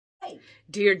Hi.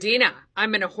 Dear Dina,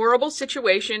 I'm in a horrible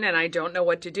situation and I don't know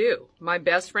what to do. My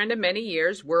best friend of many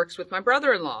years works with my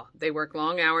brother-in-law. They work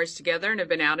long hours together and have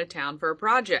been out of town for a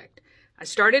project. I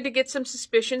started to get some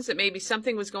suspicions that maybe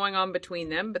something was going on between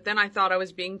them, but then I thought I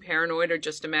was being paranoid or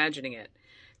just imagining it.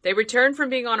 They returned from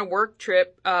being on a work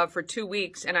trip for 2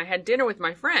 weeks, and I had dinner with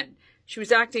my friend. She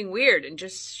was acting weird, and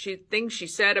things she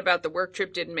said about the work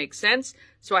trip didn't make sense,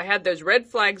 so I had those red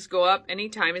flags go up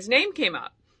anytime his name came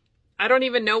up. I don't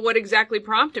even know what exactly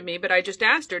prompted me, but I just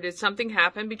asked her, did something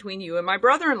happen between you and my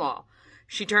brother-in-law?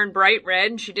 She turned bright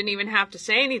red, and she didn't even have to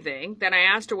say anything. Then I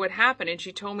asked her what happened, and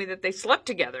she told me that they slept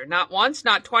together, not once,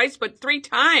 not twice, but 3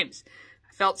 times.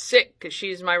 I felt sick, because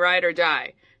she's my ride or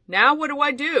die. Now what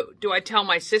do? Do I tell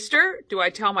my sister? Do I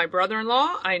tell my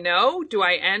brother-in-law? I know. Do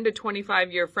I end a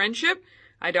 25-year friendship?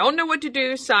 I don't know what to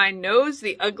do. Sign knows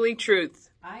the ugly truth.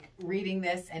 Reading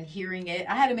this and hearing it,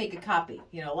 I had to make a copy.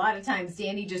 You know, a lot of times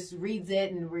Danny just reads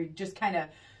it and we just kind of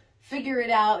figure it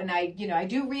out. And I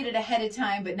do read it ahead of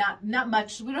time, but not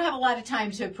much. We don't have a lot of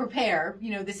time to prepare.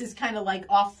 You know, this is kind of like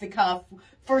off the cuff,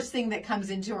 first thing that comes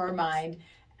into our mind.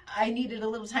 I needed a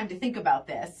little time to think about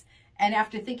this. And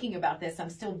after thinking about this, I'm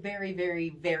still very, very,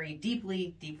 very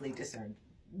deeply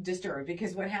disturbed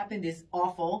because what happened is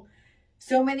awful.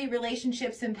 So many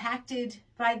relationships impacted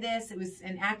by this. It was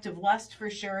an act of lust for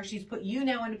sure. She's put you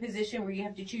now in a position where you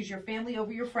have to choose your family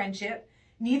over your friendship.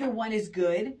 Neither one is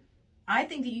good. I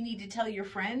think that you need to tell your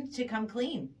friend to come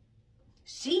clean.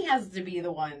 She has to be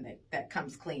the one that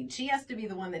comes clean. She has to be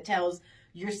the one that tells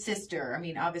your sister. I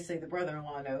mean, obviously the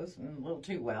brother-in-law knows a little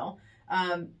too well.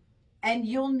 And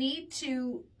you'll need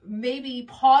to maybe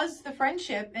pause the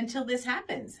friendship until this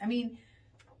happens. I mean,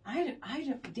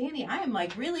 Danny, I am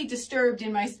like really disturbed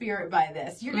in my spirit by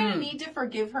this. You're going to need to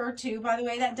forgive her too, by the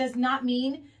way. That does not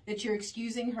mean that you're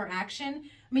excusing her action.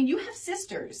 I mean, you have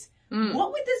sisters.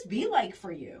 What would this be like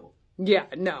for you? Yeah,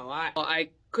 no, I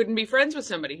couldn't be friends with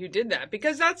somebody who did that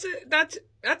because that's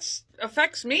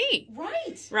affects me.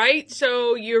 Right.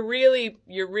 So you're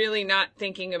really not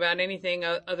thinking about anything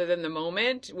other than the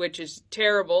moment, which is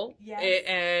terrible. Yes.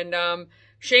 And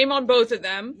shame on both of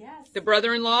them. Yes. The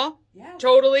brother-in-law, yes,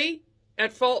 totally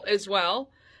at fault as well.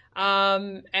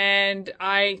 And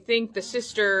I think the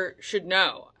sister should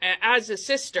know. As a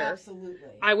sister, absolutely,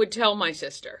 I would tell my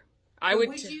sister.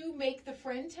 Would you make the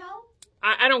friend tell?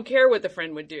 I don't care what the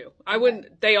friend would do. I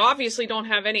wouldn't. They obviously don't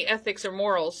have any ethics or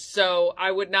morals, so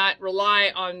I would not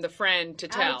rely on the friend to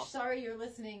tell. I'm sorry you're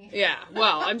listening. Yeah,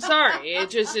 well, I'm sorry.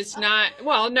 It's not.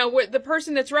 Well, no, the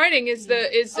person that's writing is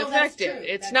affected.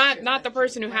 It's not the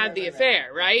person who had the affair,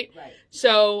 right? Right.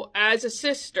 So, as a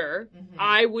sister,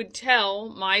 I would tell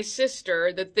my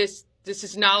sister that this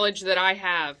is knowledge that I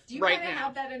have right now. Do you kind of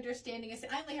have that understanding?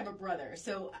 I only have a brother,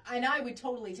 and I would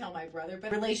totally tell my brother,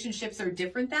 but relationships are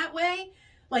different that way.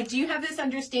 Like, do you have this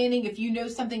understanding if you know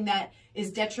something that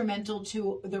is detrimental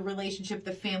to the relationship,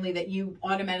 the family, that you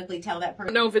automatically tell that person?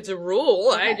 I don't know if it's a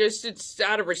rule. Okay. It's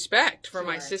out of respect for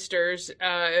my sisters.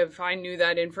 If I knew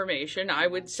that information, I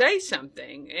would say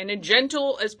something in a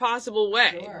gentle as possible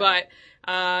way. Sure. But,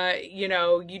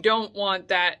 you don't want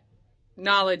that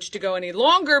knowledge to go any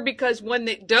longer, because when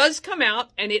it does come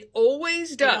out, and it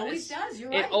always does. It always does. You're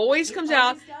right. It always comes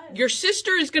out. Does. Your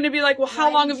sister is going to be like, well,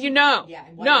 how long have you known? Yeah.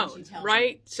 Why didn't you tell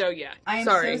right? me? So yeah. I am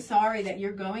so sorry that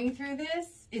you're going through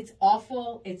this. It's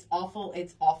awful. It's awful.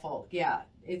 It's awful. Yeah.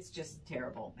 It's just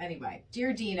terrible. Anyway,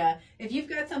 dear Dina, if you've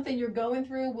got something you're going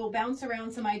through, we'll bounce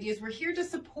around some ideas. We're here to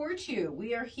support you.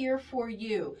 We are here for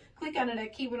you. Click on it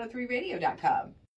at key103radio.com.